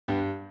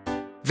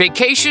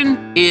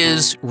Vacation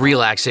is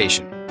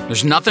relaxation.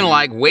 There's nothing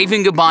like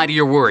waving goodbye to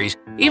your worries,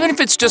 even if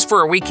it's just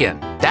for a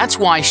weekend. That's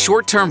why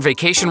short-term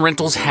vacation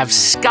rentals have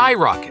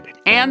skyrocketed,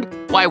 and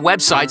why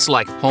websites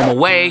like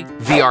HomeAway,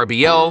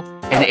 VRBO,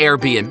 and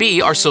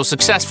Airbnb are so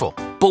successful.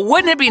 But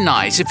wouldn't it be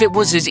nice if it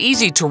was as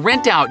easy to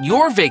rent out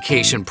your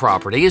vacation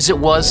property as it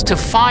was to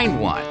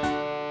find one?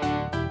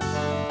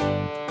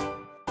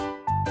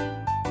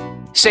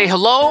 Say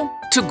hello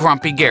to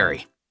Grumpy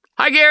Gary.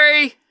 Hi,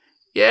 Gary.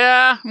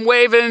 Yeah, I'm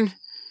waving.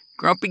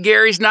 Grumpy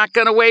Gary's not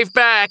gonna wave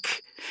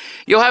back.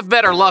 You'll have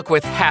better luck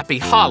with Happy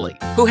Holly,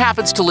 who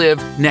happens to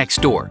live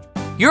next door.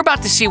 You're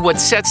about to see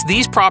what sets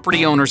these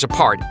property owners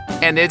apart,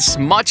 and it's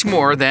much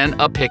more than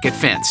a picket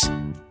fence.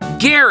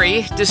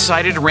 Gary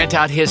decided to rent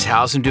out his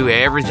house and do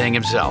everything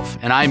himself,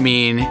 and I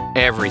mean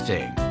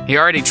everything. He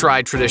already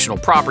tried traditional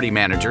property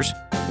managers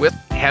with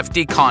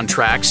hefty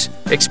contracts,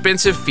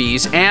 expensive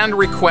fees, and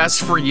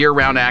requests for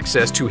year-round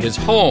access to his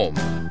home,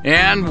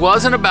 and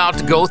wasn't about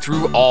to go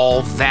through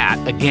all that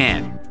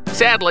again.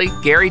 Sadly,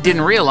 Gary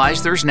didn't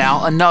realize there's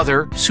now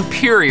another,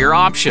 superior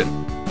option.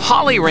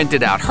 Holly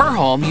rented out her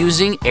home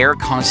using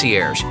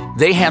Air-Concierge.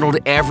 They handled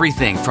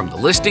everything from the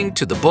listing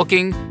to the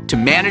booking to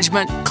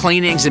management,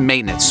 cleanings, and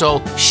maintenance,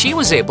 so she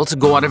was able to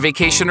go on a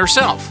vacation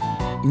herself.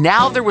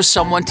 Now there was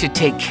someone to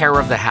take care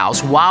of the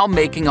house while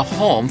making a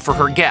home for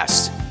her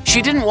guests.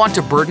 She didn't want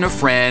to burden a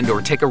friend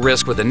or take a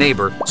risk with a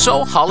neighbor,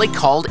 so Holly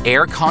called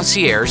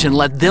Air-Concierge and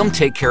let them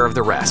take care of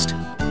the rest.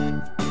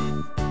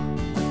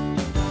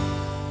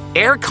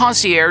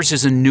 Air-Concierge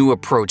is a new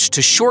approach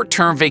to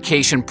short-term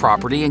vacation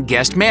property and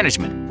guest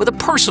management with a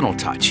personal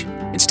touch.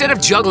 Instead of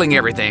juggling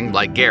everything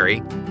like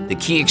Gary, the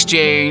key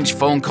exchange,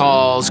 phone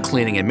calls,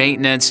 cleaning and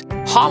maintenance,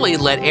 Holly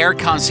let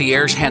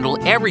Air-Concierge handle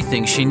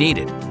everything she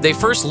needed. They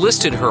first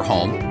listed her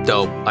home,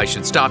 though I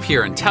should stop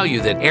here and tell you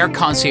that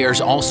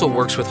Air-Concierge also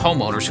works with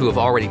homeowners who have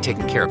already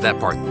taken care of that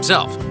part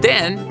themselves.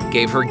 Then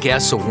gave her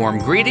guests a warm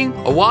greeting,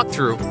 a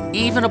walkthrough,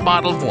 even a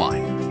bottle of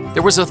wine.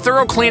 There was a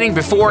thorough cleaning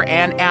before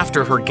and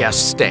after her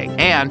guest's stay,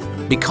 and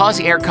because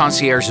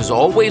Air-Concierge is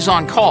always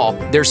on call,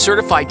 their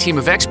certified team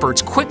of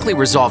experts quickly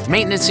resolved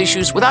maintenance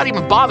issues without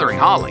even bothering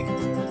Holly.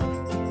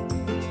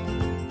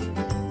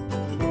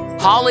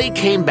 Holly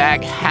came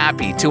back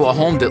happy to a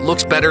home that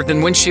looks better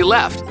than when she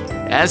left.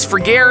 As for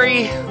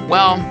Gary,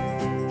 well,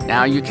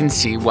 now you can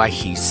see why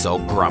he's so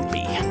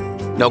grumpy.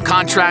 No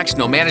contracts,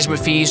 no management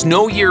fees,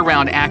 no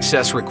year-round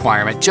access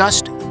requirement,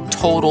 just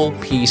total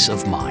peace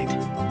of mind.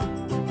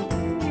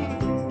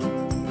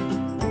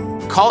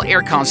 Call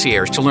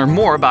Air-Concierge to learn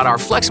more about our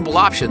flexible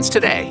options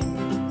today.